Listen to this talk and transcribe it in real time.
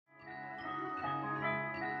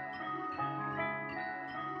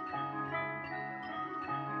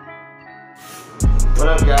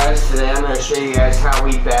What up guys, today I'm going to show you guys how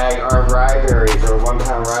we bag our rye berries, or 1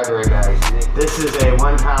 pound rye berry bags. This is a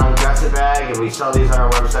 1 pound gusset bag and we sell these on our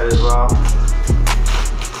website as well.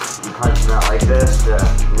 You punch them out like this to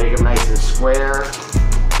make them nice and square.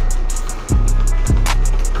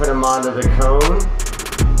 Put them onto the cone.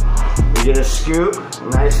 We get a scoop, a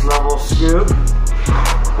nice level scoop.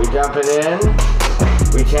 We dump it in,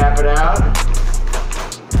 we tap it out,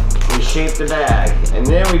 we shape the bag, and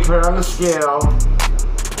then we put it on the scale.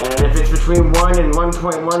 And if it's between 1 and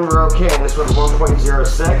 1.1, we're okay. And this one's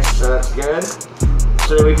 1.06, so that's good.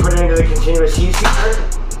 So then we put it into the continuous heat sealer.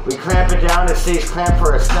 We clamp it down. It stays clamped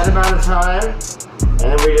for a set amount of time.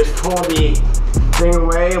 And then we just pull the thing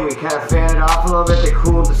away and we kind of fan it off a little bit to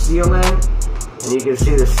cool the seal in. And you can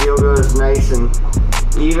see the seal goes nice and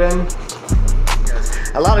even.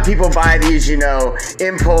 A lot of people buy these, you know,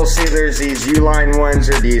 impulse sealers, these U-line ones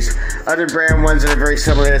or these other brand ones that are very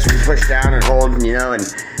similar to this. We push down and hold, you know, and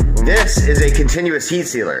this is a continuous heat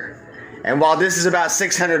sealer. And while this is about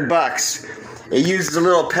 600 bucks, it uses a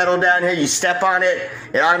little pedal down here. You step on it,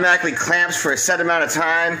 it automatically clamps for a set amount of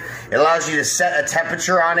time. It allows you to set a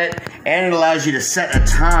temperature on it, and it allows you to set a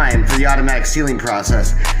time for the automatic sealing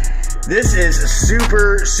process. This is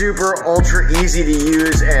super, super ultra easy to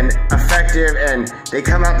use and effective, and they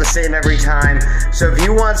come out the same every time. So if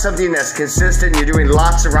you want something that's consistent, you're doing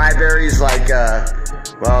lots of rye berries like,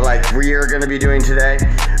 well, like we are gonna be doing today,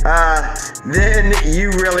 then you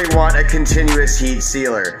really want a continuous heat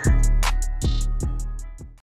sealer.